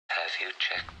Have you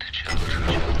checked the children?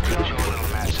 You're a little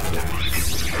mad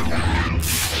sometimes.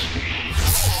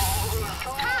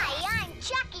 Hi, I'm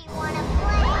Chucky. Wanna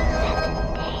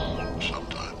play?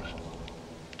 Sometimes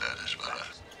that is better.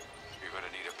 You're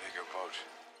gonna need a bigger boat.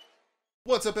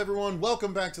 What's up, everyone?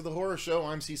 Welcome back to the Horror Show.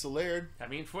 I'm Cecil Laird.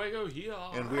 Jaime Fuego here.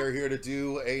 And we are here to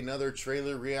do another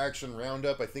trailer reaction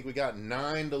roundup. I think we got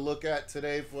 9 to look at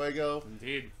today, Fuego.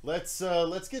 Indeed. Let's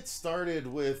get started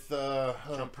with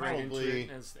Jump right into probably it,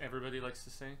 as everybody likes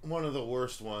to say. one of the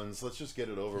worst ones. Let's just get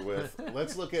it over with.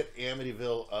 Let's look at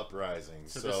Amityville Uprising.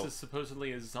 So this is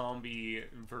supposedly a zombie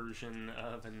version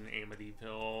of an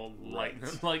Amityville.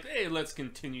 Like, hey, let's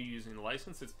continue using the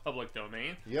license. It's public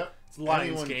domain. Yep. It's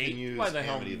Anyone can Lionsgate. use Why the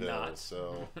hell Amityville, not?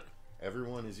 so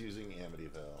everyone is using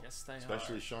Amityville. Yes, they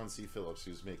Especially are. Sean C. Phillips,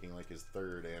 who's making like his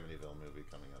 3rd Amityville movie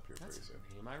coming up here That's pretty soon.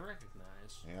 a name I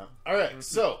recognize. Yeah. All right.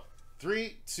 So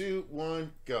 3, 2,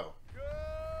 1, go. Good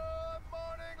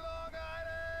morning, Long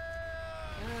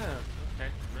Island. Yeah.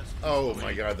 Okay. Rest Oh peacefully.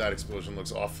 my God, that explosion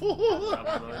looks awful.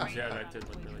 Yeah, that did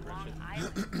look really wretched.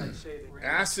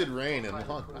 Acid rain in Long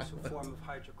corrosive Island. form of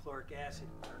hydrochloric acid.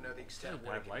 I don't know the extent of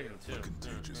Bad lighting too.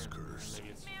 contagious curse. Maybe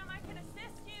it's Ma'am, I can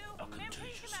assist you. Ma'am,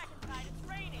 please come back inside. It's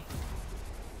raining.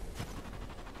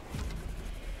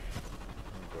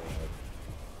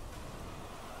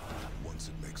 Once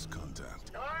it makes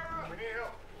contact, We need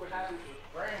help. What happened to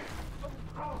it? Rain.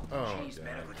 Oh, Oh, jeez, God.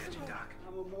 medical attention, doc.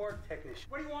 I'm a morgue technician.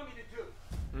 What do you want me to do?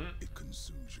 it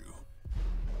consumes you.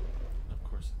 Of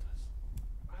course it does.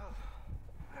 Oh,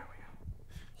 there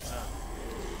we go.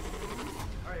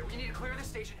 All right, we need to clear the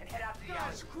station and head out to the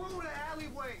alley. Screw the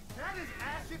alleyway. That is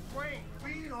acid rain.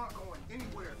 We aren't going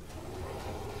anywhere.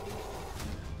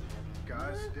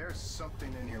 Guys, there's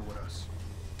something in here with us.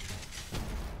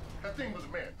 That thing was a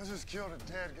man. I just killed a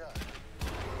dead guy.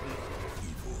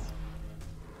 Evil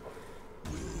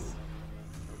will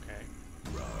Okay.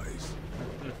 rise.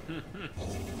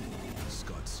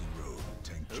 Scott Zero,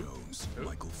 Tank Jones,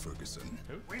 Michael Ferguson.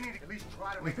 We need to at least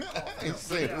try to make a call. He's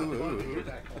saying, ooh, ooh, ooh.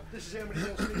 This is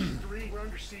Amityville Station 3. We're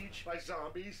under siege by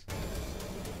zombies.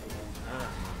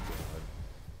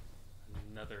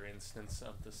 Another instance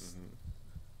of this.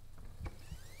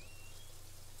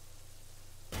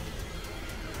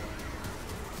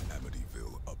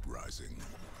 Amityville Uprising.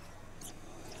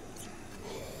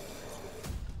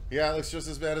 Yeah, it looks just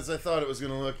as bad as I thought it was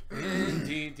gonna look.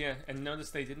 Indeed, yeah. And notice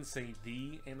they didn't say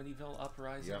the Amityville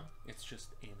Uprising. Yeah. It's just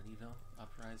Amityville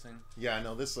Uprising. Yeah,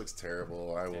 no, this looks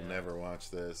terrible. I will Yeah. never watch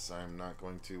this. I'm not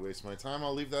going to waste my time.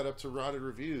 I'll leave that up to Rotted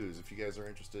Reviews. If you guys are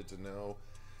interested to know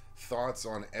thoughts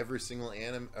on every single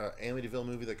Amityville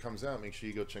movie that comes out, make sure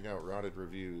you go check out Rotted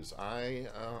Reviews. I,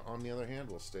 on the other hand,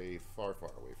 will stay far, far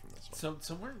away from this one.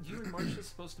 So weren't you and Marcia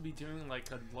supposed to be doing like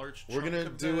a large? We're chunk gonna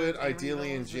of do the it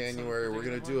ideally in Amityvilles at some January. We're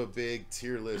gonna particular do a point? big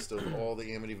tier list of all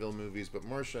the Amityville movies, but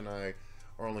Marcia and I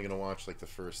are only gonna watch like the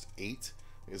first 8,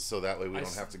 so that way we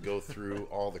don't have to go through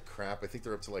all the crap. I think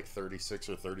they're up to like 36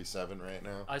 or 37 right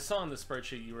now. I saw on the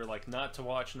spreadsheet you were like not to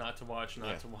watch, not to watch, not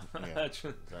Yeah, to watch.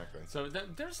 yeah, exactly. So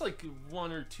there's like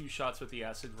 1 or 2 shots with the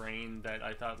acid rain that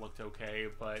I thought looked okay,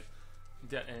 but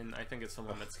and I think it's the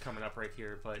one that's coming up right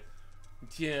here. But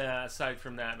yeah, aside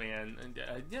from that, man,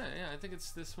 yeah, I think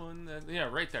it's this one. Yeah,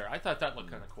 right there. I thought that looked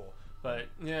kind of cool, but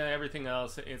yeah, everything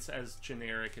else it's as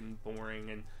generic and boring,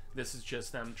 and this is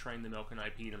just them trying to milk an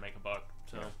IP to make a buck.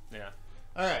 So yeah.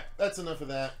 All right, that's enough of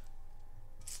that.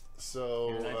 So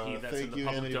And an IP that's in thank the you,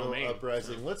 public Amityville domain,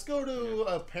 Uprising. so- Let's go to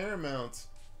a Paramount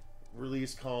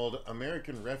release called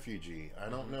American Refugee. I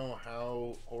don't know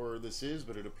how horror this is,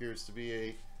 but it appears to be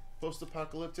a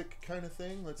post-apocalyptic kind of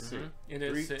thing. Let's see. It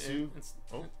is. 3, 2.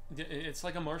 It's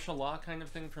like a martial law kind of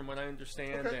thing, from what I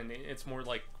understand, Okay. and it's more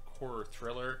like horror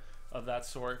thriller of that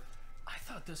sort. I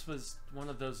thought this was one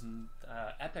of those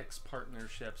Epix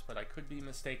partnerships, but I could be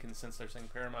mistaken since they're saying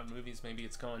Paramount Movies. Maybe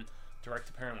it's going direct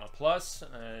to Paramount Plus.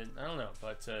 I don't know,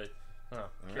 but I don't know.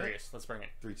 Curious. Let's bring it.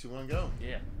 3, 2, 1, go.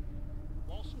 Yeah.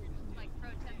 Like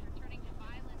protests returning to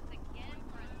violence again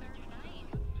for a 3rd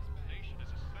night. This nation is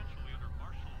essentially under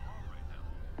martial law right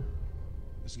now.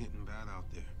 It's getting bad out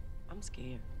there. I'm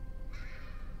scared.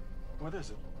 What is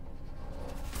it?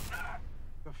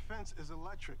 The fence is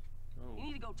electric. Oh. You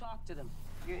need to go talk to them.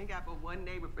 You ain't got but one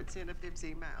neighbor for 10 or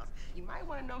 15 miles. You might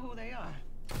want to know who they are.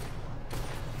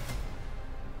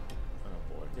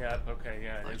 Oh boy. Yeah. Okay.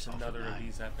 Yeah. Lights It's off another at of night,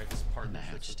 these Epix and the partnerships.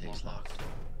 hatch with stays Walmart. locked.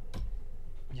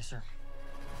 Yes, sir.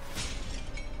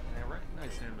 And I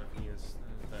recognize him if he is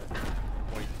that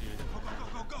white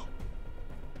dude. Go!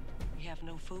 We have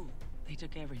no food. They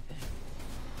took everything.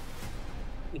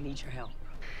 We need your help.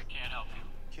 Can't help you.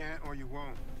 Can't or you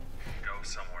won't. Go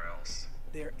somewhere else.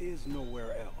 There is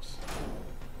nowhere else.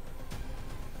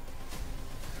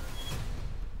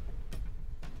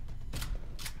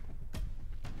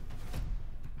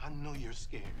 know you're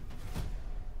scared.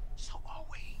 So are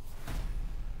we.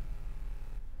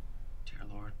 Dear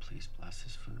Lord, please bless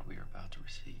this food we are about to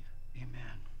receive.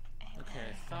 Amen. Okay,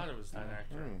 I thought it was that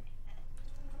actor.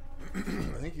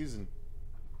 I think he's in.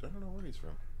 I don't know where he's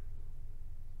from.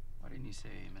 Why didn't you say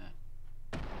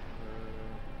amen?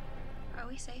 Are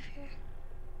we safe here?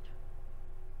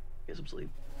 Get some sleep.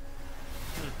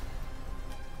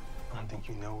 I don't think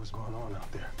you know what's going on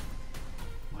out there.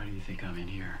 Why do you think I'm in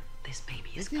here? This baby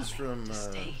I is think he's coming from to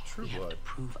stay. True We have Blood, to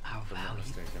prove our if I'm not value.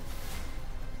 mistaken.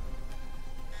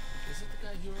 Is it the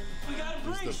guy who owned We got a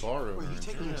He's break. the bar owner. Wait, you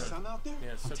taking your son out there?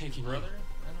 Yeah, I'm Sookie's taking brother?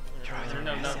 you. I don't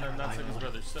know. No, not Sookie's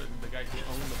brother. So, the guy who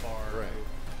owned the bar. Right.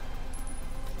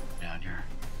 Down here.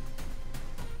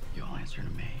 You all answer to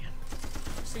me.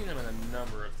 I've seen him in a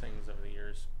number of things over the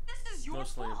years. This is your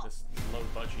Mostly fault. this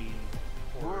low-budget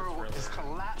horror World thriller. is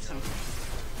collapsing.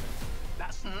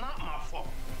 That's not my fault.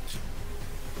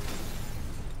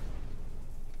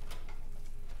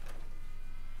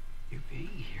 You being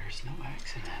here is no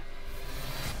accident.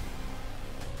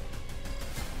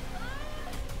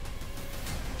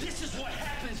 This is what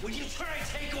happens when you try and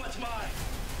take what's mine.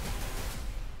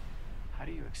 How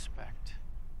do you expect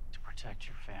to protect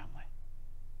your family?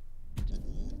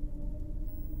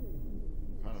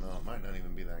 I don't know. It might not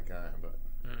even be that guy, but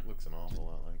it looks an awful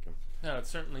lot like him. No, it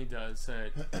certainly does.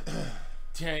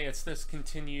 Yeah, it's this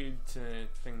continued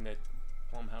thing that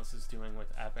Blumhouse is doing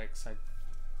with epics.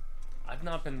 I've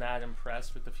not been that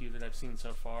impressed with the few that I've seen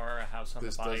so far. A House on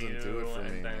This the Bayou, doesn't do it for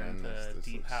and me, then man. the This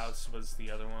Deep looks- House was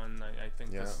the other one. I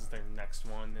think Yeah. this is their next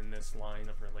one in this line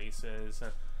of releases.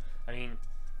 I mean,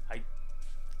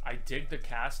 I dig the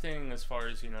casting as far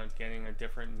as, you know, getting a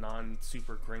different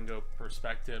non-super gringo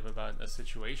perspective about a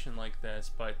situation like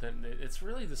this, but it's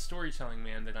really the storytelling,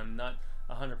 man, that I'm not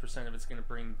 100% of it's going to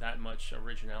bring that much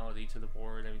originality to the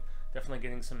board. I mean, definitely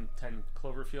getting some 10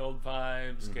 Cloverfield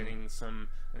vibes, getting some...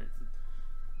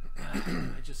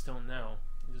 I just don't know.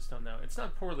 It's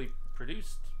not poorly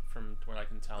produced from what I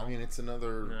can tell. I mean, it's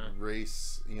another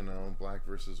race, you know, black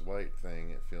versus white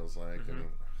thing, it feels like. I mean, God,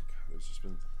 there's just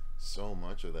been so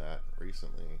much of that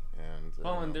recently, and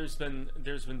well, and there's been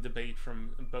debate from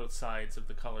both sides of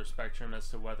the color spectrum as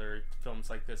to whether films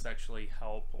like this actually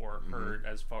help or hurt,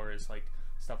 as far as like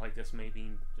stuff like this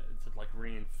maybe like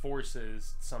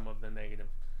reinforces some of the negative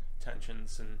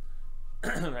tensions. And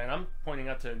and I'm pointing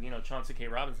out to, you know, Chauncey K.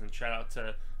 Robinson. Shout out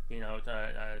to, you know,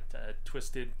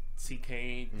 Twisted CK.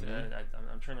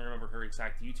 I'm trying to remember her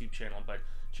exact YouTube channel, but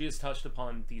she has touched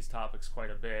upon these topics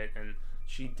quite a bit, and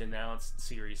she denounced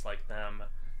series like them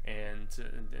and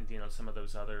you know, some of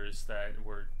those others that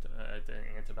were the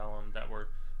Antebellum that were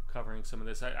covering some of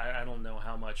this. I don't know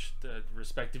how much the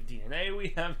respective DNA we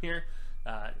have here,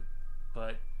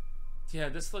 but yeah,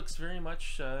 this looks very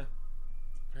much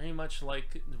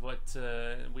like what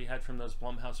we had from those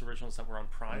Blumhouse originals that were on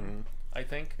Prime. I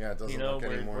think. Yeah, it doesn't, you know, look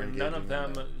any more where none of engaging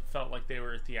them than that. felt like they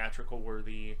were theatrical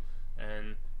worthy,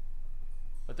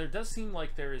 but there does seem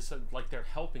like there is like they're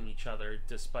helping each other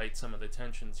despite some of the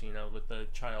tensions, you know, with the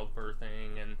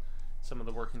childbirthing and some of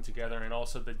the working together, and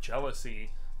also the jealousy,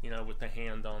 you know, with the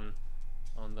hand on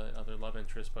the other love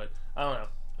interest. But I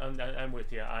don't know. I'm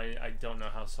with you. I don't know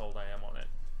how sold I am on it.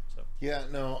 So yeah,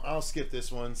 no, I'll skip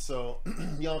this one. So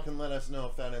y'all can let us know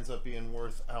if that ends up being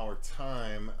worth our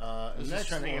time. I was just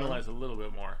trying to analyze a little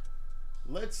bit more.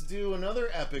 Let's do another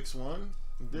Epics one.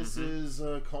 This is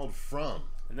called From.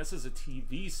 And this is a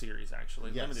TV series,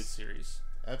 actually. Yes. Limited series.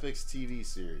 Epics TV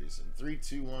series. In 3,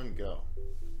 2, 1, go.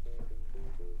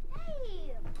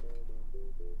 Hey!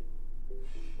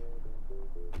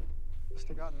 Must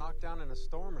have got knocked down in a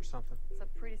storm or something. It's a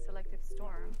pretty selective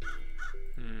storm.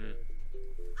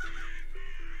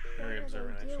 Very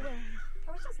observant, actually.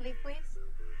 Can we just leave, please?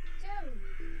 Jim!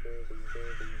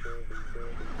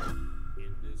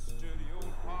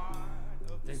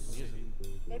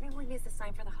 Maybe we missed the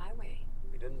sign for the highway.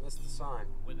 We didn't miss the sign.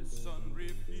 When the sun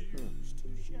refused to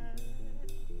shine.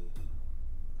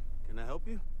 Can I help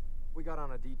you? We got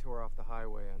on a detour off the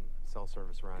highway and cell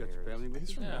service around Got here. your family with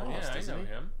you? Yeah, I know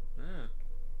him.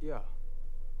 Yeah. I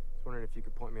was wondering if you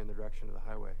could point me in the direction of the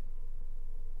highway.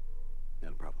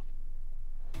 Not a problem.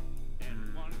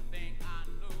 And one thing I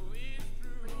know is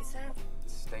true. What you said?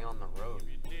 Stay on the road.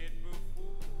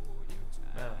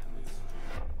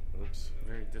 Oops.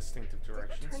 Very distinctive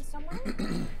directions. Turn somewhere?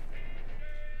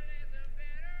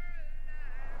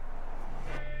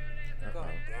 God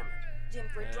damn it. Jim,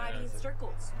 we're driving in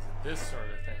circles. This sort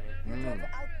of thing. We drove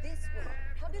out this way.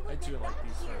 How did we I do get like back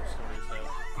these sort here? of stories, though.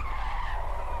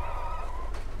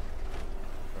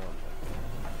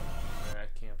 That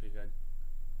can't be good.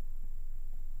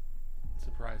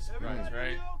 Surprise, surprise,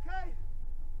 right? Okay?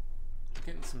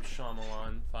 getting some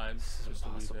Shyamalan vibes just a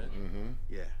wee bit.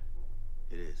 Yeah,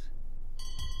 it is.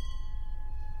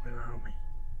 Where are we?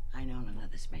 I know none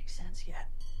of this makes sense yet.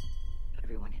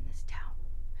 Everyone in this town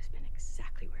has been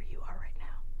exactly where you are right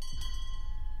now.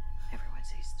 Everyone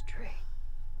sees the tree.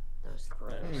 Those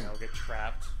throws. I'll get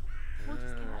trapped. We'll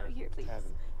just get out of here, please.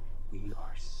 We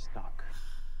are stuck.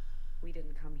 We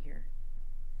didn't come here.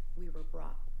 We were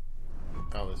brought.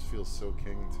 Oh, this feels so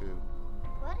King too.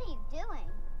 What are you doing?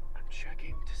 I'm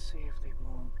checking to see if they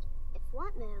moved. If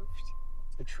what moved?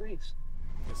 The trees.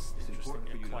 This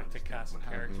interesting eclectic cast of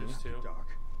characters too.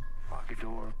 Lock your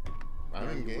door. I'm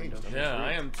engaged. Yeah,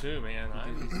 I am too, man.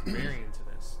 I'm very into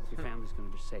this. Your family's gonna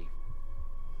be safe.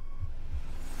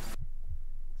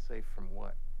 Safe from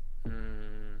what?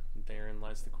 Therein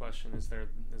lies the question: is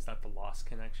that the lost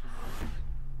connection?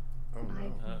 Oh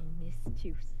no. I've missed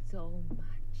you so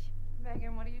much.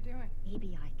 Megan, what are you doing?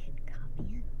 Maybe I can come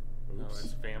in. No,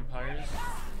 it's vampires.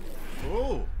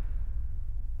 Oh.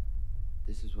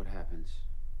 This is what happens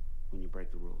when you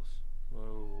break the rules.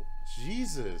 Whoa.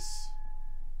 Jesus.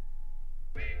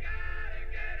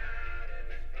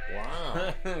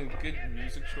 Wow. Good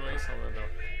music choice, although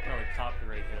they'll probably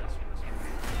copyright us for this one.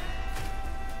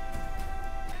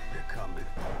 They're coming.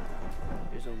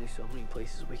 There's only so many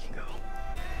places we can go.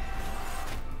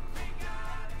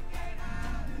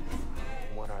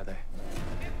 What are they?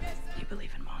 You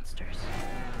believe in monsters?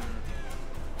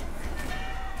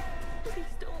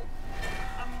 Please don't.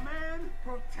 A man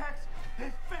protects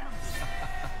his family.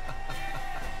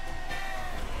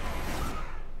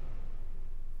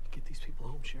 Get these people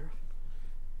home, Sheriff.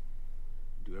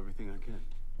 Do everything I can.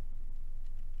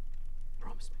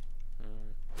 Promise me.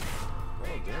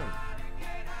 Oh damn.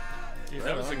 Dude,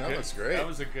 That was great. That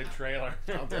was a good trailer.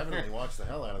 I'll definitely watch the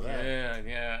hell out of that.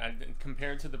 Yeah.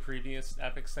 Compared to the previous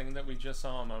Epics thing that we just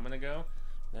saw a moment ago,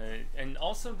 and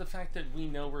also the fact that we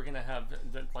know we're gonna have,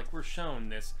 like, we're shown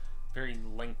this very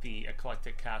lengthy,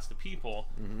 eclectic cast of people,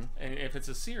 and if it's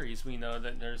a series, we know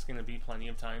that there's gonna be plenty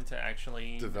of time to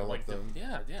actually develop them.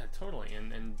 Yeah, totally,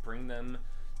 and bring them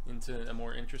into a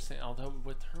more interesting. Although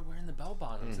with her wearing the bell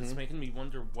bottoms, it's making me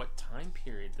wonder what time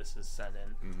period this is set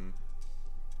in.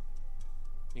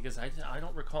 Because I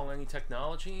don't recall any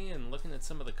technology, and looking at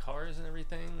some of the cars and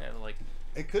everything, and like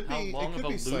it could how be long it could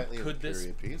of a be slightly loop could of a this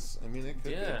period piece. I mean, it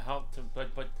could be.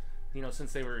 But you know,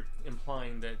 since they were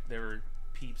implying that there were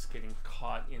peeps getting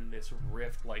caught in this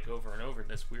rift like over and over,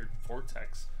 this weird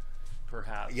vortex,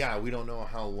 perhaps. Yeah, we don't know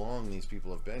how long these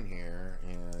people have been here,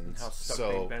 and how stuck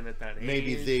so they've been at that age.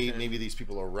 maybe these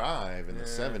people arrive in the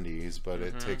 70s, but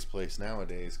it takes place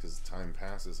nowadays because time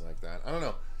passes like that. I don't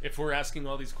know. If we're asking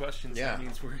all these questions, that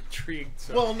means we're intrigued.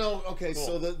 So. Well, no, okay. Cool.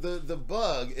 So the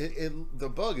bug, the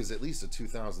bug is at least a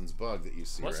 2000s bug that you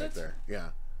see there. Yeah,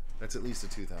 that's at least a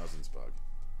 2000s bug.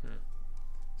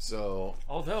 So,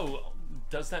 although,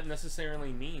 does that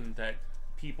necessarily mean that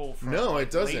people from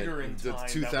it doesn't. Later in The time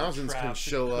 2000s can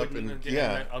show up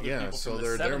and So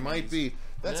there might be.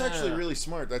 That's actually really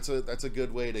smart. That's a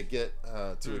good way to get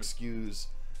to excuse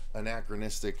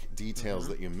anachronistic details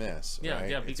that you miss. Yeah, right?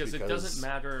 yeah, because it doesn't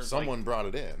matter. Someone brought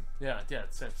it in. Yeah,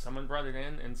 someone brought it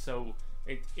in, and so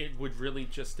it would really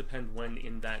just depend when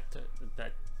in that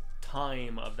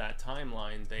time of that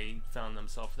timeline they found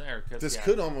themselves there. This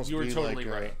could almost be totally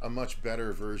like a much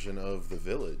better version of The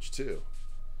Village too.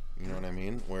 You know what I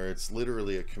mean? Where it's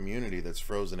literally a community that's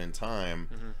frozen in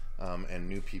time, and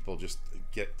new people just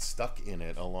get stuck in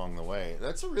it along the way.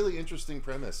 That's a really interesting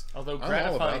premise. Although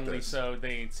gratifyingly so,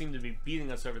 they seem to be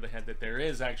beating us over the head that there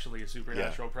is actually a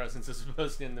supernatural presence as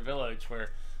opposed to in The Village,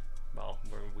 where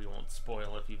we won't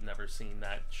spoil if you've never seen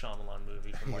that Shyamalan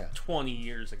movie from like 20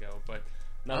 years ago. But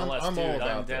nonetheless, I'm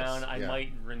down. I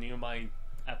might renew my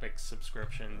Epic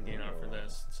subscription, for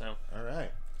this. So all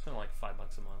right. It's like $5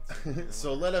 a month.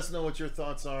 So let us know what your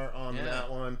thoughts are on that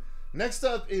one. Next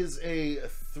up is a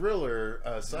thriller,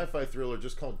 sci-fi thriller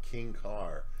just called King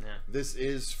Car. This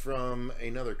is from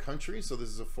another country, so this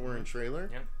is a foreign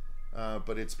trailer.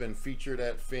 But it's been featured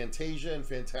at Fantasia and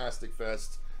Fantastic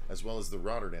Fest, as well as the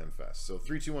Rotterdam Fest. So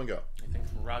 3, 2, 1, go. I think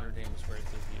Rotterdam is where it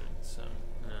debuted. So,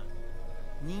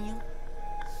 Ninho,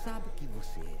 sabe o que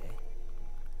você é?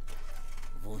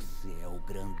 Você é o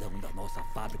grandão da nossa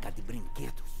fábrica de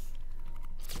brinquedos.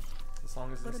 As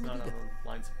long as it's not on the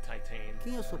lines of Titan.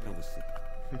 Quem eu sou pra você?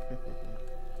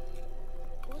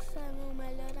 Você é meu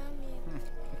melhor amigo.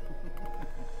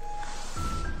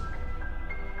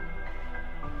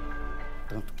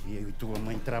 Tanto que eu e tua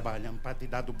mãe trabalhamos pra te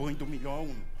dar do bom e do melhor,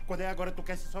 Uno. Quando é agora tu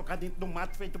quer se socar dentro do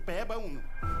mato feito peba, Uno?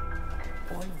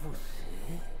 Olha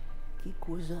você, que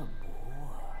coisa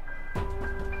boa.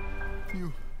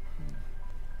 Tio,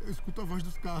 eu escuto a voz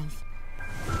dos carros.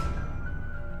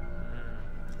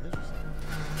 Interesting.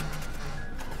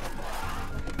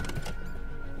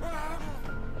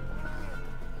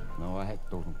 Não há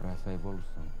retorno para essa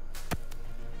evolução.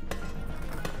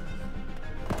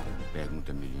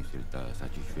 Pergunta a Melin se ele está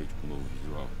satisfeito com o novo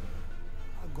visual.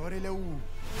 Agora ele é o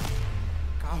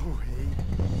carro-rei.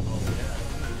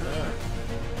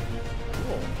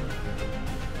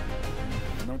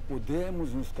 Não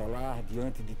podemos nos calar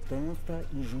diante de tanta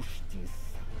injustiça.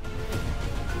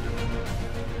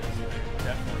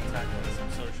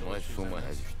 Não é só uma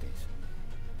resistência.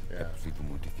 É possível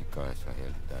modificar essa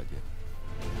realidade.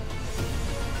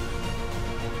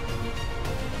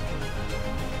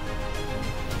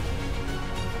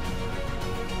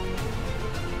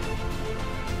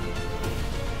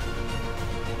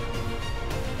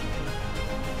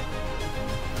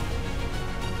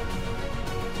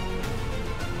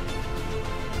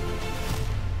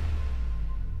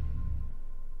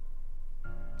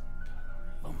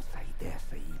 Vamos sair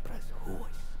dessa e ir pras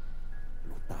ruas.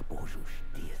 Lutar por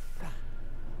justiça.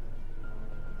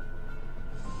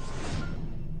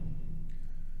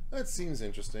 That seems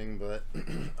interesting, but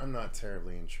I'm not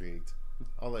terribly intrigued.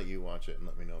 I'll let you watch it and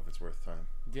let me know if it's worth time.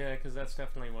 Yeah, because that's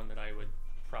definitely one that I would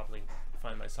probably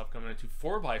find myself coming into.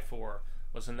 4x4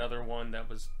 was another one that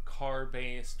was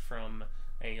car-based from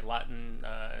a Latin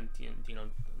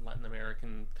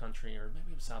American country, or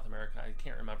maybe it was South America. I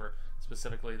can't remember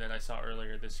specifically, that I saw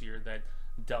earlier this year that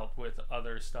dealt with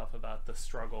other stuff about the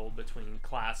struggle between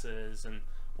classes and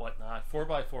whatnot.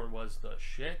 4x4 was the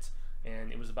shit,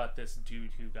 and it was about this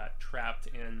dude who got trapped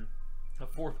in a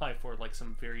 4x4, like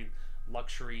some very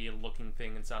luxury looking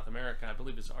thing in South America. I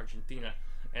believe it's Argentina,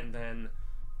 and then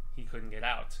he couldn't get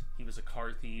out. He was a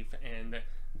car thief, and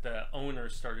the owner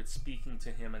started speaking to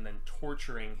him and then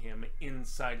torturing him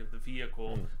inside of the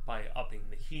vehicle by upping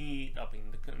the heat,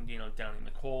 upping the, downing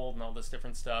the cold and all this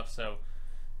different stuff. So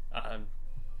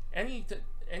any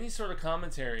sort of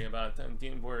commentary about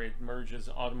where it merges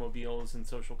automobiles and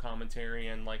social commentary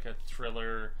and like a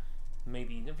thriller,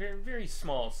 maybe a very, very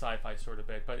small sci-fi sort of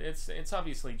bit, but it's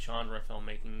obviously genre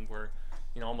filmmaking where,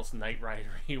 almost Knight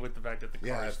Rider-y with the fact that the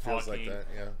car's feels talking, like that,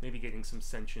 yeah. Maybe getting some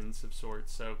sentience of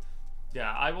sorts. So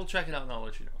yeah, I will check it out and I'll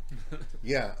let you know.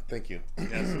 Yeah, thank you.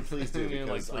 Yes, please do,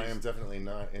 because please. I am definitely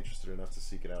not interested enough to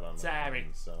seek it out on my Sorry.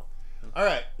 own. So, all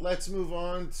right, let's move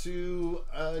on to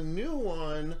a new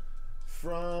one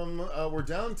from. We're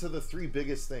down to the three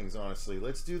biggest things, honestly.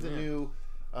 Let's do the new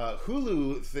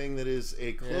Hulu thing that is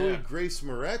a Chloe Grace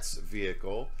Moretz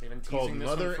vehicle called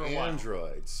Mother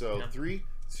Android. So 3,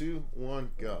 2,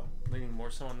 1, go. Leaning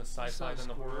more so on the sci-fi than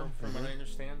the horror, from what I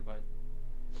understand, but.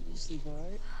 Did you sleep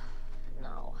alright?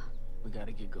 No. We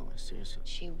gotta get going, seriously.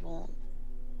 She won't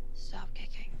stop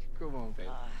kicking. Come on, baby.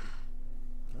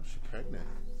 Oh, she's pregnant.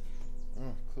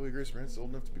 Oh, Chloe Grace Moretz is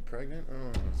old enough to be pregnant?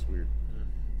 Oh, that's weird.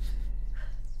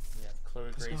 Yeah,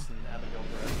 Chloe Grace and Abigail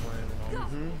Breslin and all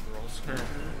these little girls.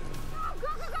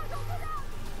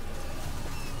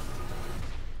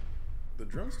 The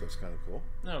drone stuff's kind of cool.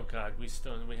 Oh god, we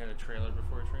had a trailer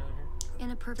before a trailer here?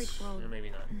 In a perfect world, Or maybe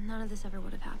not. none of this ever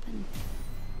would have happened.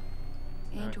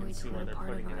 Androids were a part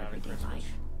of our everyday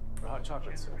life. Hot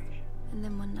chocolate, sir. And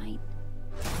then one night,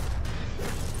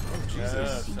 Oh, Jesus.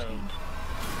 everything so- changed.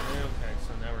 Okay,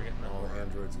 so now we're getting All the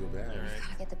androids go bad. Alright.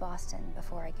 Gotta get to Boston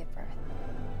before I give birth.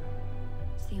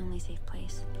 It's the only safe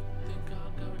place.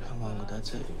 How long would that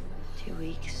take? 2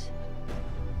 weeks.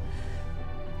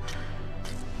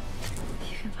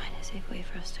 If you can find a safe way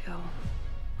for us to go,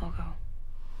 I'll go.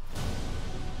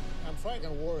 I'm fighting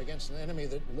a war against an enemy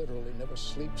that literally never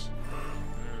sleeps.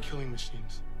 Killing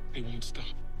machines. They won't stop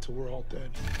till we're all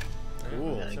dead.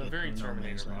 Cool. So very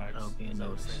Terminator vibes. I'll be is what I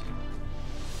was noticed. thinking.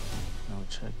 No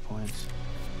checkpoints.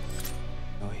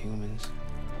 No humans.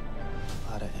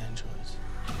 A lot of androids.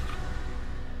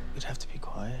 We'd have to be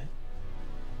quiet.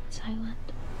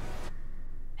 Silent.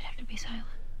 I'd have to be silent.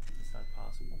 It's not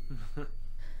possible.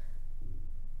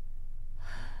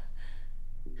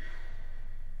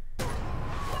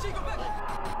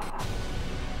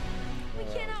 We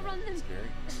can't outrun them.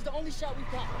 This is the only shot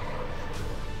we've got.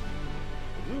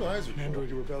 The blue eyes are cool.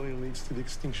 Android rebellion leads to the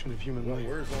extinction of human life.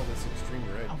 Where's all this extreme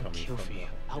red I would coming kill from? for you.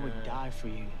 I would die for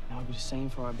you. I would do the same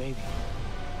for our baby.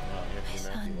 Anthony Mackie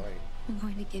Son, Light. I'm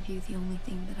going to give you the only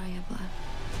thing that I have left.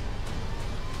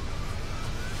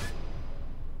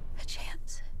 A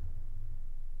chance.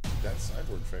 That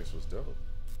cyborg face was dope.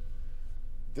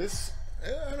 This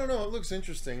I don't know. It looks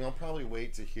interesting. I'll probably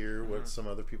wait to hear what some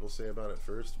other people say about it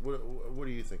first. What are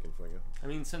you thinking, Fuego? I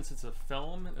mean, since it's a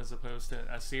film as opposed to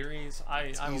a series,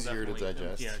 I will easier to definitely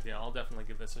digest. Yeah, I'll definitely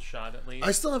give this a shot at least.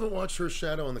 I still haven't watched her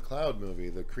Shadow in the Cloud movie,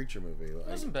 the creature movie. It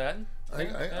wasn't bad.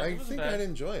 I think I'd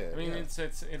enjoy it. I mean, it's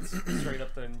straight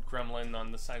up the Gremlin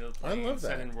on the side of the plane. I love that.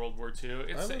 Set in World War II.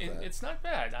 It's not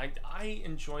bad. I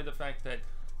enjoy the fact that,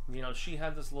 you know, she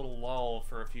had this little lull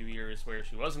for a few years where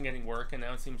she wasn't getting work, and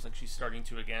now it seems like she's starting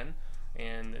to again.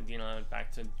 And, you know,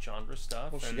 back to genre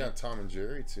stuff. Well, she got Tom and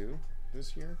Jerry too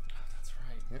this year. Oh, that's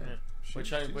right. Yeah.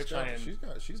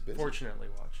 She's busy. Fortunately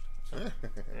watched. So,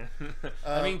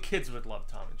 I mean, kids would love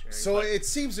Tom and Jerry. So it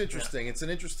seems interesting. Yeah. It's an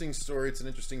interesting story. It's an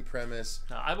interesting premise.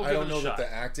 I don't know that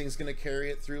the acting's going to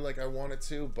carry it through like I want it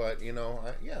to, but you know,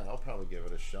 I'll probably give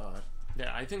it a shot.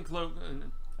 Yeah, I think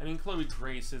Chloe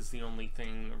Grace is the only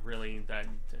thing really that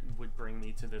would bring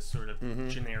me to this sort of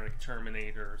generic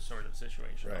Terminator sort of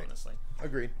situation. Right. Honestly,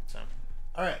 agreed. So.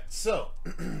 All right, so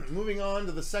moving on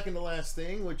to the second to last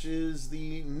thing, which is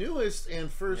the newest and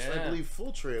first, I believe,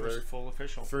 full trailer, full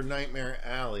official for Nightmare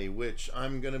Alley, which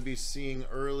I'm going to be seeing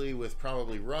early with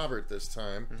probably Robert this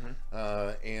time,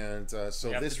 so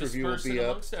this review will be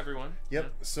up. Everyone.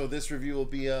 Yep. So this review will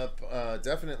be up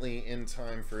definitely in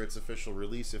time for its official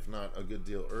release, if not a good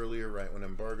deal earlier, right when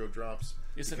embargo drops.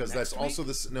 Because that's also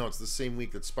it's the same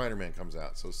week that Spider-Man comes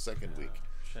out, so second week.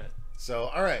 Shit. So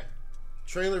all right.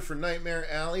 Trailer for Nightmare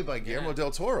Alley by Guillermo del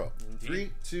Toro. Indeed.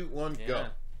 3, 2, 1, go.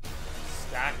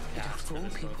 Stacked cast. Okay,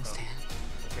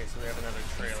 so we have another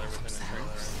trailer within a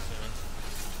trailer.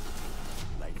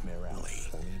 Nightmare Alley.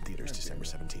 Only in theaters December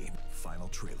 17th. Final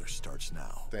trailer starts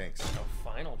now. Thanks. Oh,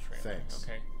 final trailer. Thanks.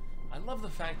 Okay. I love the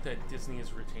fact that Disney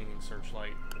is retaining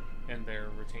Searchlight and they're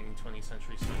retaining 20th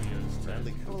Century Studios.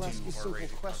 I will ask you simple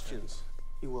questions.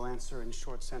 You will answer in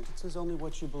short sentences only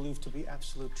what you believe to be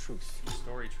absolute truth.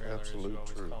 Story trailer, as you always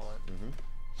call it.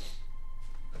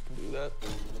 I can do that.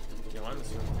 You know, I'm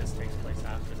assuming this takes place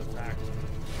after the fact.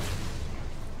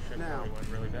 Now, went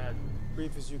really bad.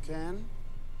 Brief as you can.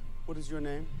 What is your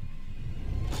name?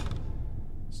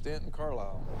 Stanton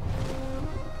Carlisle.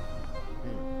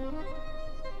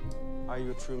 Are you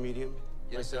a true medium?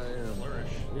 Yes, I am.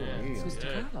 Flourish. Yeah.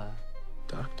 Mr. Carlisle.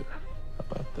 Doctor. How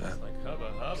about that? It's like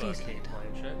hubba, Kate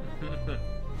Blanchett.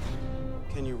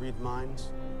 Can you read minds?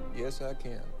 Yes, I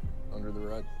can. Under the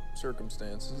right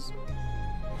circumstances.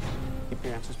 Keep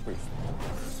your answers brief.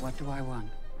 What do I want?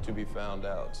 To be found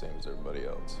out, same as everybody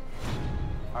else.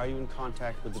 Are you in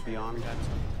contact with the Beyond?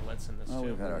 Let's in this well, too.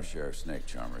 we've had our share of snake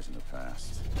charmers in the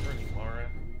past. Bernie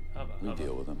Laura. We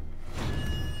deal with them.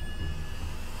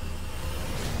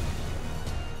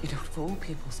 You don't fool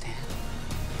people, Stan.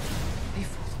 They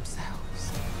fool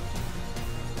themselves.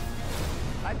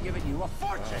 I've given you a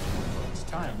fortune. It's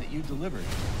time that you delivered.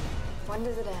 When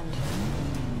does it end?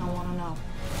 I want to know.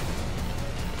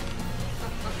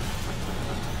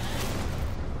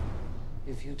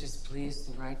 If you displease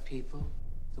the right people,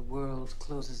 the world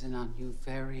closes in on you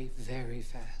very, very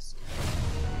fast.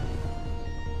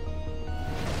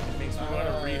 It makes me want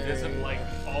to revisit like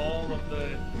all of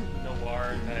the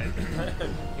noir that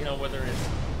you know, whether it's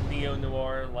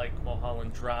neo-noir like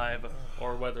Mulholland Drive,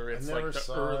 or whether it's like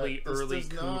the early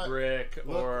Kubrick,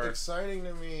 or exciting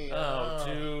to me. Oh,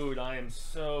 dude, I am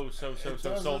so sold.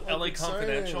 LA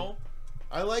Confidential.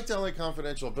 I liked LA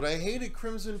Confidential, but I hated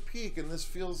Crimson Peak, and this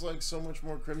feels like so much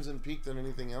more Crimson Peak than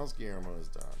anything else Guillermo has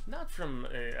done. Not from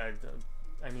a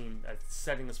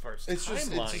setting as far as it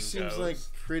just seems like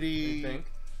pretty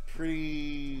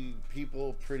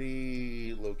people,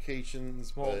 pretty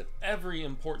locations. Well, but every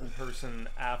important person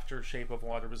after Shape of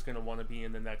Water was going to want to be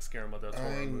in the next Guillermo del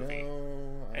Toro movie,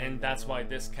 and that's why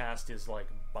this cast is like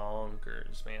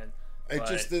bonkers, man. It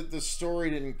just the story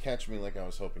didn't catch me like I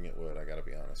was hoping it would. I got to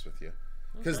be honest with you,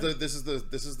 because this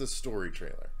is the story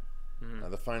trailer.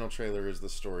 The final trailer is the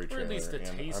story trailer. Or at least a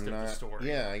taste of the story.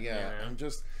 Yeah. I'm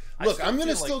just I'm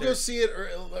gonna still go see it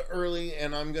early,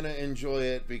 and I'm gonna enjoy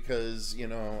it because you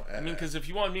know. I mean, because if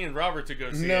you want me and Robert to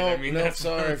go see it, I mean,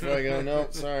 sorry if I go. No,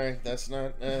 sorry, that's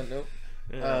not. Nope.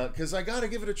 Because I gotta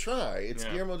give it a try. It's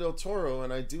Guillermo del Toro,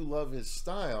 and I do love his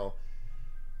style.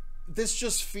 This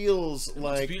just feels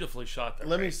like beautifully shot. There,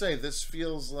 let me say, this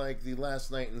feels like The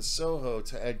Last Night in Soho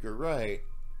to Edgar Wright.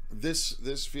 This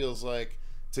feels like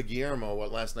to Guillermo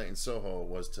what Last Night in Soho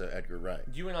was to Edgar Wright.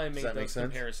 You and I made those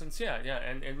comparisons, yeah,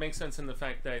 and it makes sense in the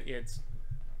fact that it's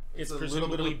a little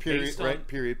bit of a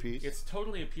period piece. It's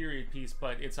totally a period piece,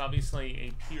 but it's obviously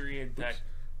a period that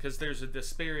because there's a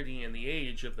disparity in the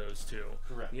age of those two,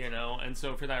 correct? You know, and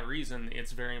so for that reason,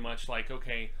 it's very much like,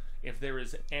 okay, if there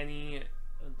is any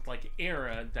like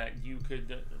era that you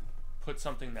could put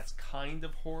something that's kind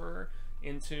of horror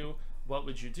into, what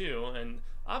would you do? And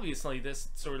obviously this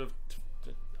sort of,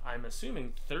 I'm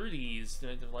assuming 30s,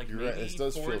 like You're maybe right. This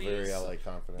does 40s. feel very LA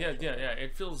Confidential. Yeah.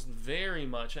 It feels very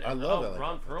much. I love LA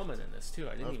Ron Perlman in this too.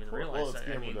 I didn't even realize well, it's that.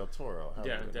 Guillermo del Toro. How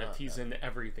would it not? He's in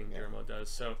everything Guillermo does.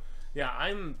 So yeah,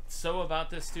 I'm so about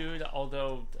this dude.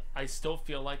 Although I still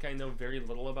feel like I know very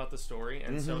little about the story,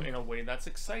 and so in a way that's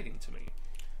exciting to me.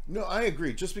 No, I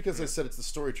agree. Just because I said it's the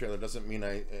story trailer doesn't mean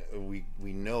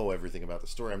we know everything about the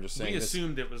story. I'm just saying we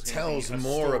assumed it was tells be a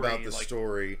more story, about the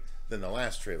story than the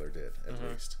last trailer did, at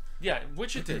least. Yeah,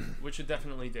 which it did, which it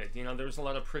definitely did. You know, there was a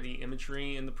lot of pretty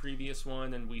imagery in the previous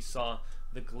one, and we saw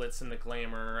the glitz and the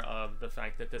glamour of the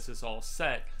fact that this is all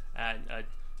set at a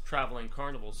traveling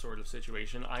carnival sort of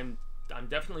situation. I'm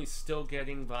definitely still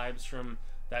getting vibes from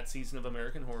that season of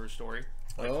American Horror Story,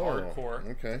 like hardcore.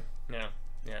 Okay. Yeah.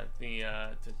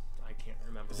 I can't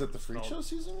remember. Is it the Freak Show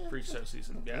season? Freak Show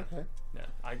season. Yeah. Okay. Yeah.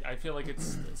 I feel like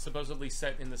it's supposedly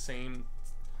set in the same,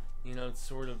 you know,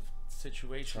 sort of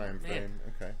situation. Time frame.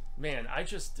 Okay. Man,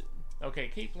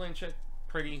 Kate Blanchett,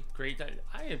 pretty great.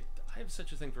 I have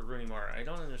such a thing for Rooney Mara. I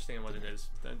don't understand what it is.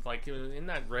 Like in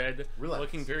that red,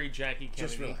 looking very Jackie Kennedy.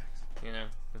 Just relax. You know.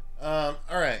 All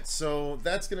right, so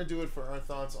that's gonna do it for our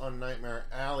thoughts on Nightmare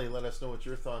Alley. Let us know what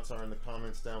your thoughts are in the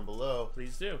comments down below.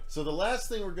 Please do. So the last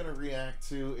thing we're gonna react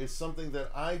to is something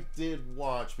that I did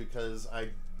watch because I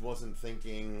wasn't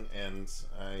thinking, and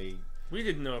we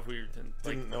didn't know if we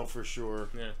didn't know for sure.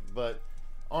 Yeah. But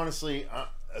honestly,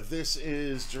 this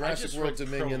is Jurassic World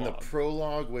Dominion, the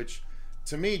prologue, which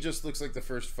to me just looks like the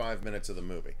first 5 minutes of the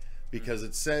movie, because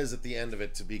it says at the end of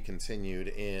it to be continued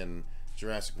in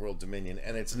Jurassic World Dominion,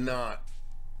 and it's not.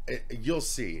 You'll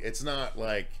see, it's not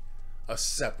like a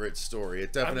separate story.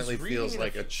 It definitely feels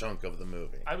like a chunk of the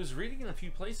movie. I was reading in a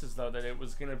few places though that it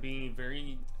was going to be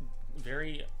very,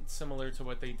 very similar to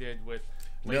what they did with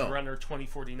Blade Runner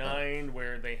 2049,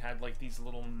 where they had like these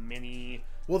little mini.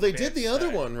 Well, they did the other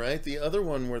one, right? The other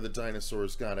one where the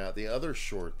dinosaurs got out. The other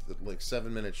short, like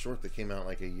 7-minute short that came out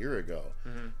like a year ago,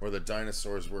 where the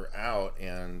dinosaurs were out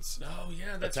and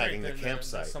that's attacking right. the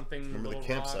campsite. Something Remember the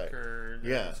campsite?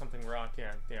 Something rock.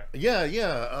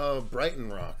 Brighton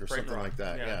Rock or something like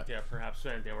that. Yeah, perhaps.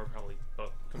 And they were probably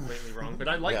both completely wrong, but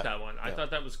I liked that one. I thought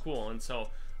that was cool, and so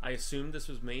I assumed this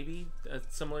was maybe a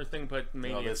similar thing, but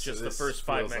maybe it's just the first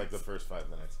 5 minutes. Feels like the first 5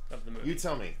 minutes of the movie. You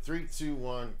tell me. 3, 2,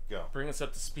 1, go. Bring us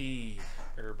up to speed,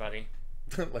 everybody.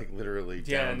 Like literally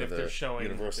down to the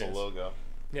Universal logo.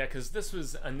 Yeah, because this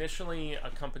was initially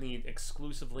accompanied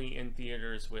exclusively in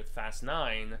theaters with Fast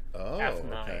 9,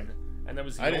 F9, okay. And that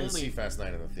was the I didn't see Fast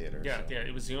 9 in the theater. Yeah,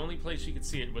 it was the only place you could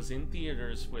see it. It was in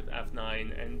theaters with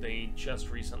F9, and they just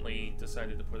recently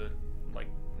decided to put it, like,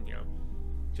 you know,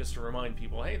 just to remind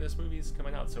people, hey, this movie's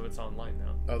coming out, so it's online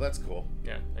now. Oh, that's cool.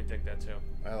 Yeah, I dig that too.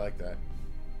 I like that.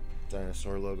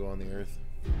 Dinosaur logo on the earth.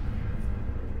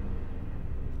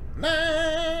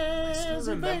 I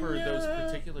still remember those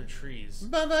particular trees.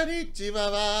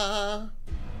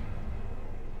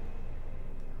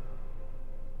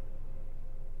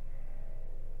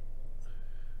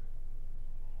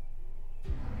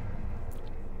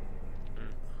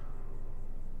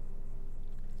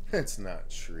 It's not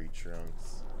tree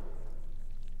trunks.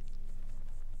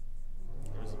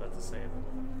 I was about to say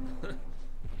it.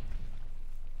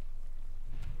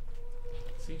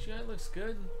 CGI looks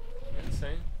good, I gotta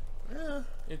say. Yeah.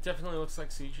 It definitely looks like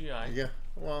CGI. Yeah,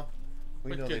 well,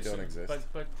 we know they don't exist.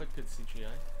 But good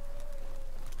CGI.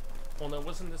 Well, no,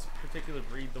 wasn't this particular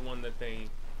breed the one that they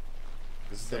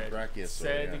said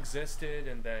existed,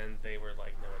 and then they were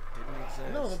like, no, it didn't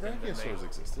exist? No, the Brachiosaurs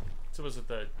existed. So was it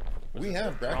the... We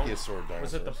have Brachiosaur dinosaurs.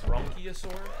 Was it the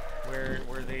Bronchiosaur,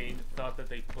 where they thought that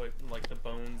they put like the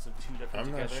bones of two different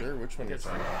I'm together? not sure which one you're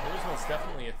talking about. There was most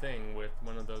definitely a thing with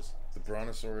one of those. The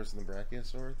Brontosaurus and the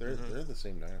Brachiosaur? They're the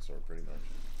same dinosaur, pretty much.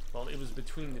 Well, it was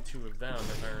between the two of them,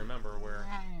 if I remember, where...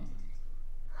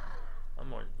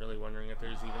 I'm really wondering if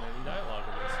there's even any dialogue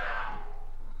in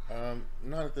this.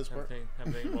 Not at this part.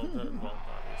 Have they well,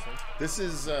 obviously. This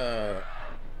is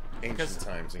ancient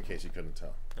times, in case you couldn't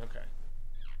tell. Okay.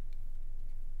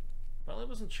 Well, I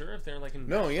wasn't sure if they're like in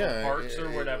parks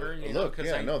or whatever. You know,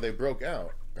 no, they broke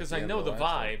out. Because I know the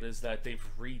vibe is that they've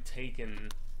retaken,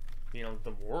 you know,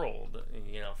 the world,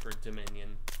 you know, for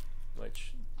Dominion,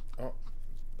 which. Oh,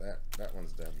 that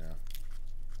one's dead now.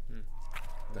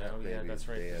 Oh yeah, that's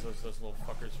right. Because those little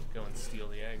fuckers would go and steal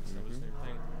the eggs. That was their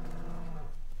thing.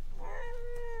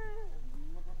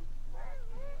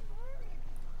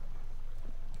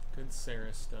 Good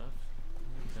Sarah stuff.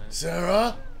 Okay.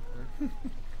 Sarah.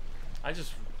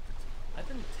 I've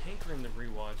been hankering to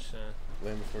rewatch.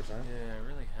 Land Before Time? Yeah, I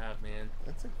really have, man.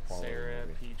 That's a quality Sarah,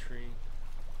 movie. Petrie,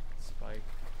 Spike.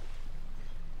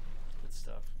 Good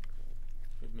stuff.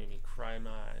 It made me cry my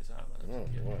eyes out when I was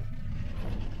a kid. Boy.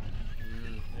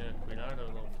 Yeah, cuidado,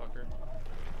 little fucker.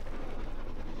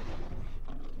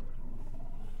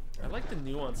 I like the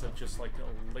nuance of just like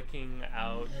licking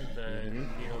out the,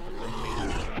 you know, the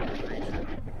remains of the creature.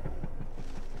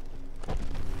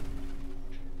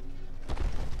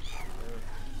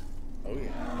 Oh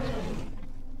yeah.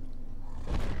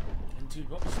 And dude,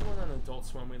 what was the one on Adult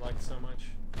Swim we liked so much?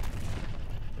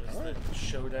 It was the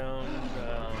Showdown.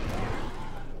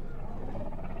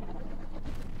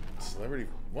 Celebrity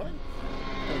what? No,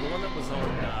 the one that was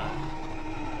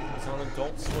on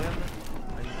Adult Swim.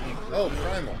 Oh,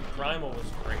 Primal. Primal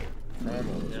was great.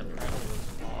 Primal was Primal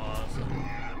was awesome.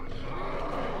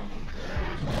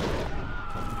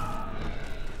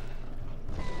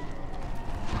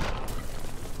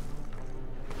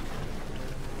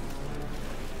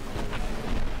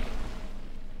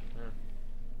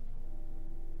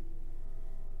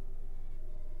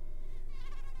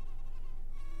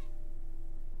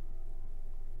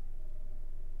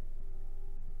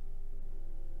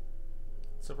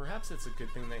 So perhaps it's a good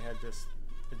thing they had this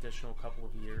additional couple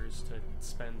of years to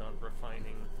spend on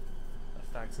refining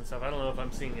effects and stuff. I don't know if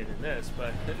I'm seeing it in this,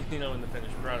 but you know, in the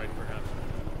finished product, perhaps.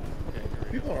 Okay,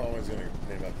 people are always going to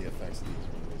complain about the effects of these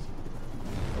movies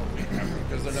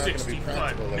because they're not going to be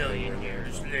practical. 65 million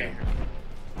years later.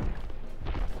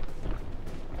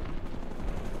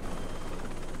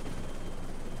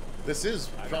 This is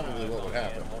probably what would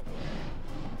happen.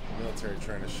 The military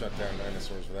trying to shut down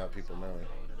dinosaurs without people knowing.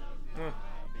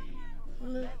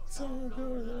 Let's all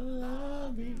go to the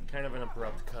lobby. Kind of an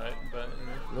abrupt cut, but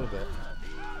a little bit.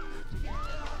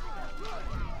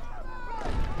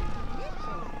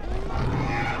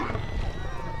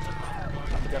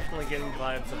 Definitely getting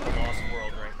vibes of the Lost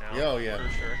World right now. Oh yeah, for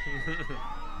sure.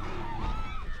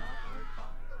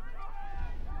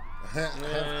 Of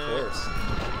course.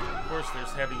 Of course,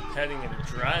 there's heavy petting and a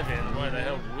drive-in. Why the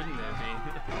hell wouldn't there be?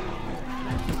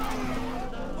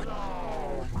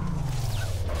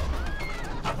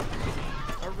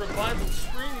 A revival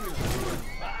screening is doing.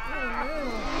 Yeah,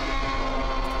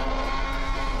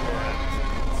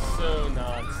 so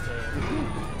nods to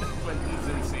when he's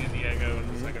in San Diego in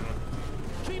the second one.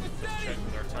 Just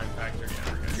checking our time factor.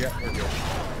 Yeah, we're good.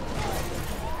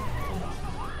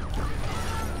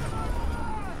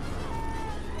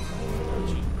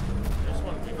 There's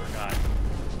one we forgot.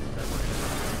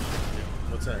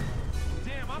 What's that?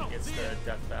 It's the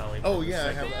Death Valley. Oh yeah,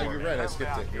 I have. You're right. I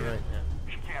skipped it. You're right. Yeah.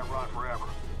 You can't run forever.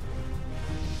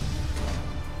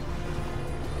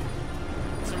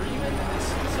 So are you into this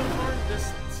so far? This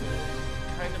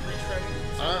kind of retreading?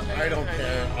 I don't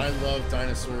care. I love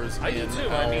dinosaurs. I do too.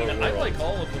 I mean, I like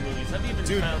all of the movies. I've even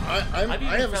found.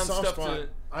 I have a soft stuff spot.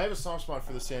 I have a soft spot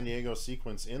for the San Diego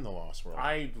sequence in The Lost World.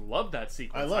 I love that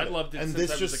sequence. I loved it and since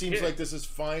this I just was a seems kid. like this is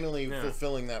finally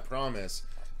fulfilling that promise.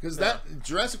 Because that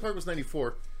Jurassic Park was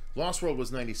 94, Lost World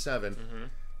was 97,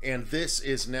 and this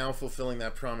is now fulfilling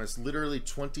that promise. Literally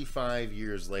 25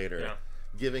 years later,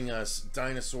 giving us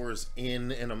dinosaurs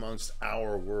in and amongst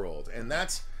our world, and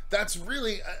that's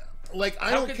really. Like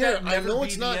I don't care. I know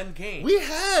it's not. We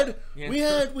had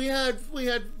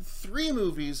 3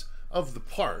 movies of the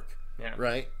park,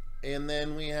 right? And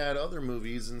then we had other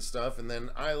movies and stuff, and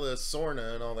then Isla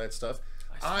Sorna and all that stuff.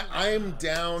 I'm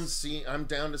down to see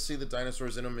the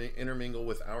dinosaurs intermingle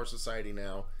with our society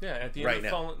now. Yeah, at the end right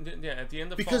of now. at the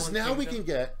end of because Fallen now Kingdom.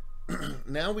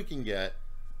 we can get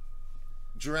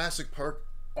Jurassic Park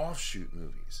offshoot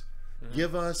movies.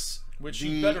 Give us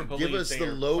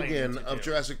the Logan of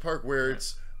Jurassic Park, where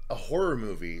it's a horror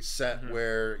movie set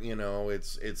where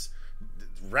it's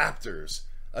raptors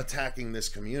attacking this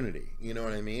community. You know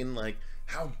what I mean? Like,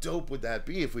 how dope would that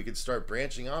be if we could start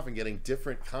branching off and getting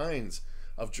different kinds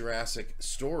of Jurassic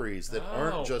stories that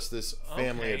aren't just this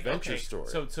family adventure story?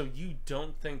 So you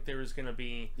don't think there is going to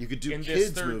be? You could do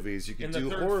kids movies. You could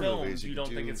do horror movies. You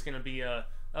don't think it's going to be a?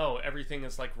 Oh, everything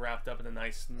is like wrapped up in a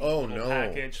nice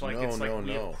package. Like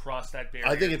we have crossed that barrier.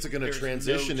 I think it's going to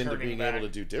transition into being able to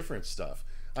do different stuff.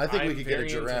 I think we could get a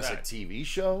Jurassic TV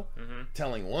show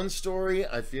telling one story.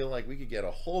 I feel like we could get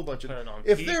a whole bunch of.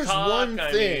 If there's one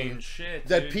thing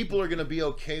that people are going to be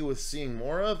okay with seeing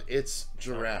more of, it's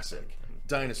Jurassic.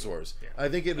 Dinosaurs. I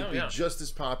think it would be just as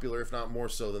popular, if not more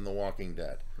so, than The Walking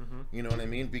Dead. You know what I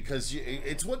mean? Because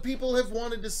it's what people have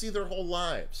wanted to see their whole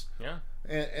lives. Yeah.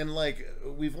 And like,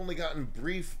 we've only gotten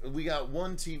we got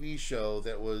one TV show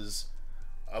that was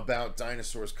about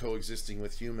dinosaurs coexisting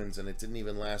with humans, and it didn't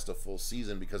even last a full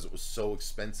season because it was so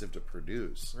expensive to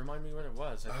produce. Remind me what it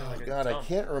was. I feel Oh like God, I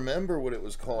can't remember what it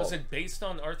was called. Was it based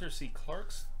on Arthur C.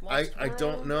 Clarke's Lost I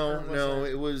don't World, know. or No,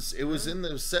 it was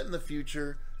set in the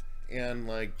future, and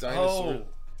like dinosaurs.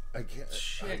 I can't.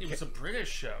 Shit, it was a British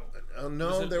show.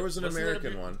 No, there was an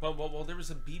American one. Well, there was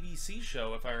a BBC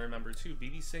show, if I remember, too.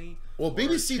 BBC. Well,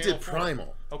 BBC Channel did 4.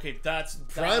 Primal. Okay, that's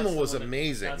Primal was the one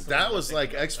amazing. That was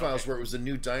like X-Files, where it was a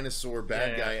new dinosaur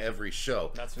bad guy every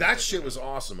show. That shit was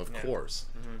awesome, of course.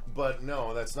 But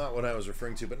no, that's not what I was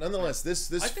referring to. But nonetheless, this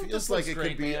feels like it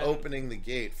could be opening the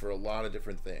gate for a lot of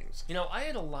different things. You know, I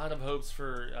had a lot of hopes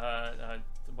for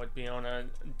what Bayona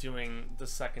doing the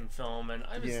second film, and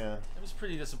I was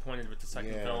pretty disappointed with the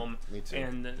second film. Me too.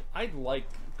 And I like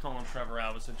Colin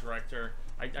Trevorrow as a director.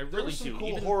 I really there were some do.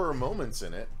 cool horror moments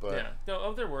in it, but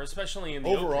there were, especially in the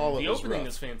overall opening. The opening rough.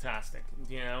 is fantastic,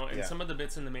 you know, and some of the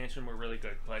bits in the mansion were really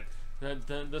good, but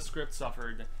the script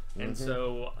suffered, and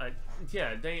so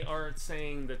they are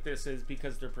saying that this is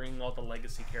because they're bringing all the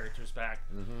legacy characters back.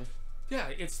 Yeah,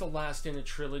 it's the last in a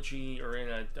trilogy, or in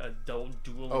a dual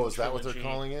Oh, is trilogy. that what they're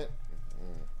calling it?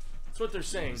 That's what they're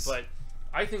saying, but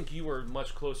I think you were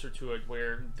much closer to it,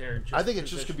 where they're just... I think it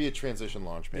just could be a transition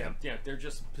launch pad. Yeah, they're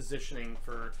just positioning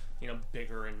for, you know,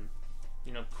 bigger and,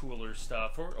 you know, cooler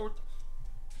stuff. Or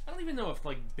I don't even know if,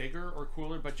 like, bigger or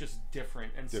cooler, but just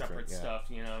different and separate stuff,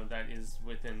 you know, that is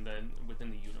within the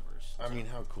universe. I mean,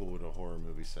 how cool would a horror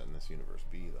movie set in this universe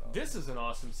be, though? This is an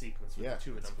awesome sequence with the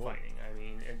two of them fighting. I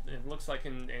mean, it looks like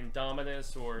in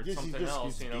Indominus or something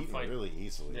else, you know, fighting really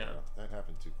easily. Yeah, that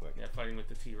happened too quick. Yeah, fighting with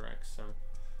the T-Rex. So.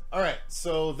 All right,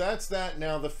 so that's that.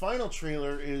 Now the final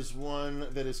trailer is one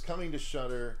that is coming to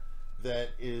Shudder, that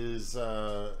is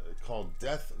called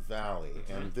Death Valley,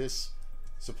 and this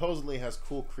supposedly has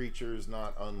cool creatures,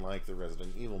 not unlike the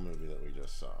Resident Evil movie that we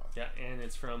just saw. Yeah, and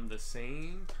it's from the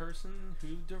same person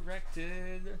who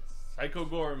directed Psycho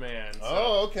Gorman. So,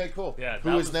 oh, okay, cool. Yeah,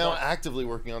 who is now actively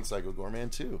working on Psycho Gorman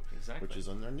 2, exactly, which is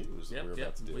on their news that we're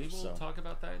about to do. We will talk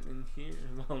about that in here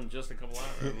in just a couple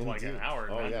hours, like an hour.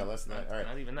 Oh yeah, less than that. All right,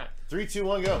 not even that. 3, 2,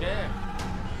 1, go. Yeah.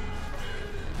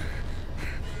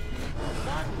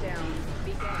 Lockdown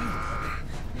begins.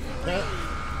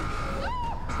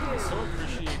 I so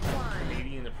appreciate the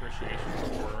Canadian appreciation for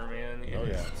horror, man.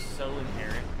 It's so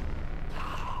inherent.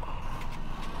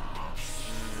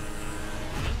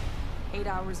 8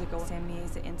 hours ago, San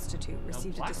Mesa Institute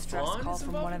received a distress call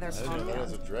from one of their compounds. That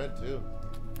was a dread, too.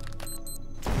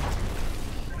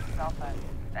 Alpha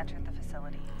entered the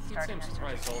facility. Starting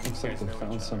their search. Looks like they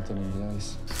found something in the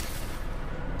ice.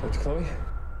 Dr. Chloe?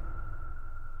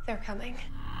 They're coming.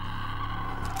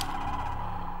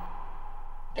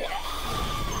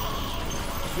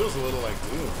 Feels a little like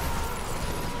Doom.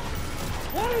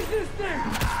 What is this thing?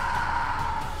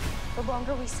 The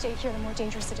longer we stay here, the more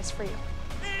dangerous it is for you.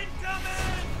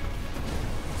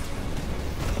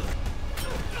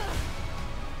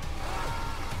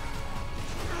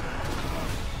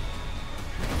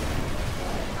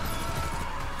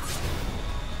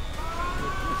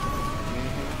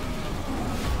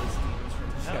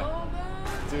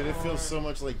 Dude, it feels so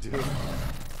much like Doom.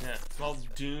 Yeah, well,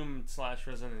 Doom /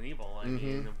 Resident Evil. I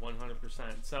mean,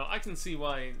 100%. So I can see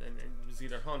why it was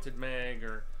either Haunted Meg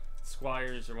or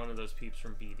Squires or one of those peeps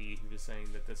from BD who was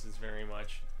saying that this is very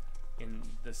much in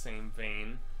the same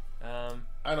vein.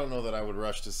 I don't know that I would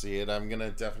rush to see it. I'm gonna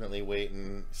definitely wait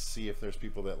and see if there's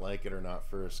people that like it or not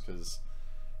first, because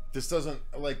this doesn't,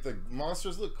 like, the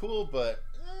monsters look cool, but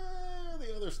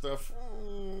the other stuff.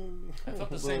 I felt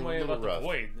the same way about the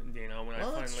Void. You know, when I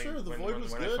finally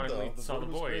saw the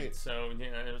Void. So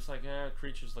you know, it was like,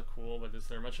 creatures look cool, but is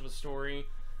there much of a story?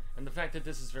 And the fact that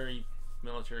this is very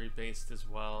military based as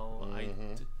well.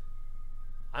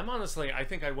 I'm honestly, I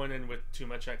think I went in with too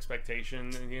much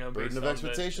expectation. You know, burden of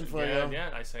expectation for you. Yeah,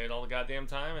 I say it all the goddamn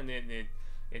time, and it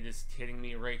is hitting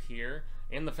me right here.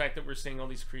 And the fact that we're seeing all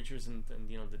these creatures and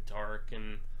you know, the dark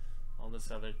and all this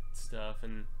other stuff.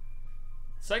 And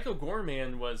Psycho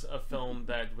Gorman was a film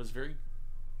that was very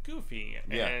goofy.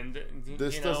 Yeah. And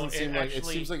this doesn't seem like, it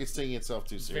seems like it's taking itself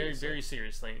too seriously. Very, very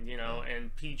seriously. You know,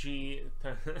 and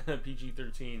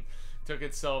PG-13 took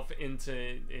itself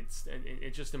into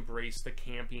it just embraced the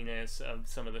campiness of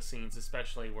some of the scenes,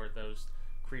 especially where those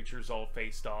creatures all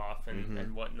faced off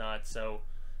and whatnot. So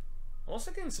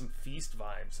also getting some Feast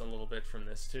vibes a little bit from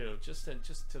this too, just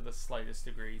to the slightest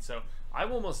degree. So I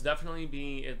will most definitely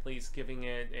be at least giving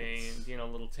it a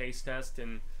little taste test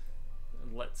and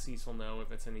let Cecil know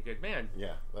if it's any good. Man,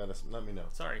 yeah, let me know.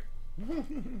 Sorry,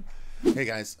 Hey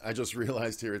guys, I just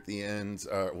realized here at the end,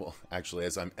 well, actually,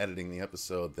 as I'm editing the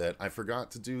episode, that I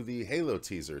forgot to do the Halo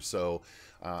teaser. So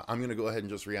I'm going to go ahead and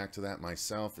just react to that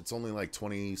myself. It's only like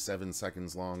 27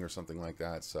 seconds long or something like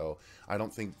that. So I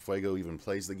don't think Fuego even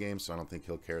plays the game, so I don't think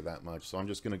he'll care that much. So I'm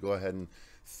just going to go ahead and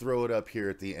throw it up here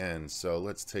at the end. So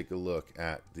let's take a look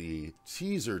at the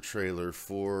teaser trailer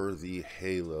for the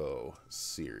Halo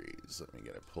series. Let me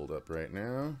get it pulled up right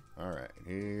now. All right,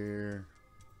 here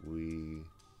we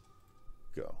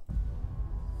go.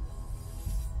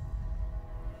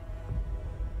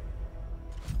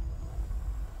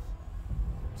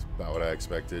 It's about what I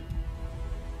expected.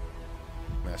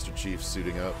 Master Chief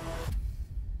suiting up.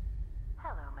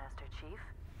 Hello, Master Chief.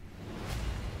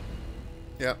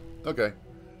 Yeah, okay.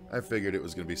 I figured it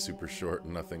was going to be super short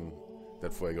and nothing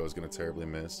that Fuego was going to terribly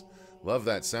miss. Love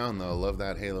that sound, though. Love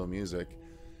that Halo music.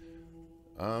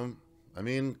 I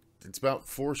mean, it's about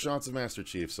 4 shots of Master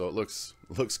Chief, so it looks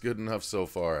good enough so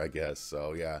far, I guess.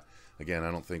 So, yeah. Again,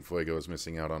 I don't think Fuego is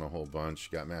missing out on a whole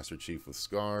bunch. Got Master Chief with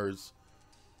scars.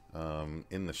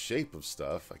 In the shape of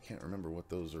stuff. I can't remember what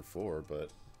those are for, but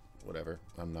whatever.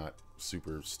 I'm not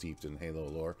super steeped in Halo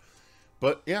lore.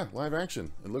 But, yeah, live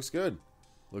action. It looks good.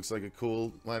 Looks like a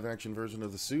cool live-action version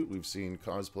of the suit. We've seen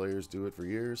cosplayers do it for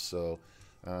years, so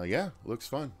yeah, looks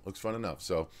fun. Looks fun enough.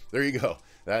 So there you go.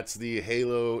 That's the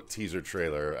Halo teaser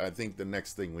trailer. I think the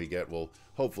next thing we get will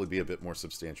hopefully be a bit more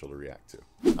substantial to react to.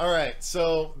 All right,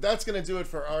 so that's going to do it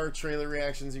for our trailer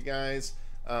reactions, you guys.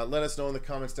 Let us know in the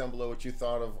comments down below what you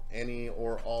thought of any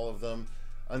or all of them.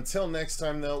 Until next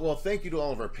time, though, well, thank you to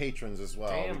all of our patrons as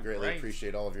well. Damn, we greatly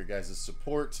appreciate all of your guys'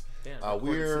 support. Damn,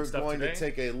 we're going to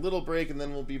take a little break, and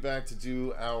then we'll be back to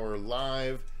do our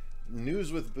live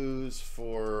News with Booze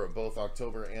for both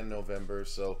October and November.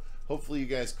 So hopefully you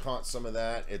guys caught some of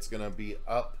that. It's going to be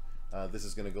up. This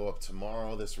is going to go up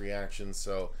tomorrow, this reaction.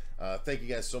 So thank you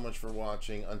guys so much for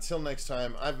watching. Until next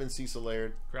time, I've been Cecil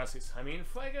Laird. Gracias, Jaime and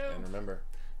Fuego. And remember,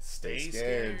 stay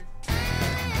scared.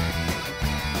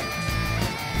 scared.